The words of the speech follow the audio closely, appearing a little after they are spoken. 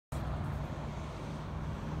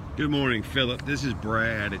Good morning, Philip. This is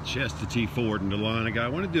Brad at Chester T Ford in Dahlonega. I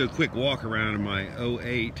want to do a quick walk around in my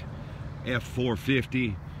 08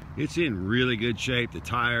 F-450. It's in really good shape. The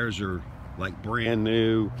tires are like brand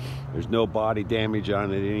new. There's no body damage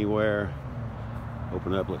on it anywhere.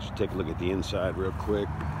 Open up, let's take a look at the inside real quick.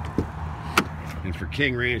 And for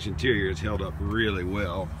King Ranch interior, it's held up really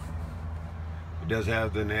well. It does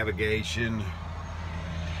have the navigation,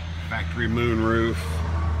 factory moonroof,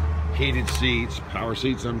 heated seats, power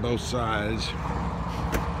seats on both sides.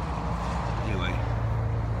 Anyway,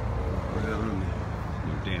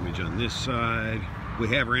 no damage on this side. We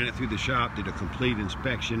have ran it through the shop, did a complete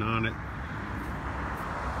inspection on it.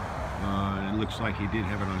 It looks like he did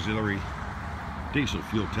have an auxiliary diesel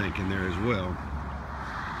fuel tank in there as well.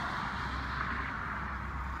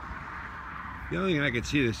 The only thing I could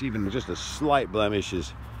see that's even just a slight blemish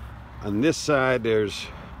is on this side. There's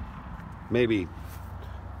maybe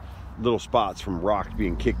little spots from rocks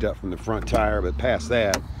being kicked up from the front tire, but past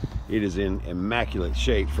that, it is in immaculate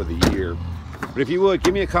shape for the year. But if you would,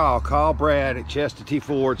 give me a call. Call Brad at Chester T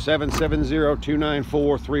Ford,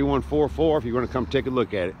 770-294-3144 if you want to come take a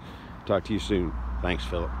look at it. Talk to you soon. Thanks,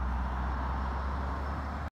 Philip.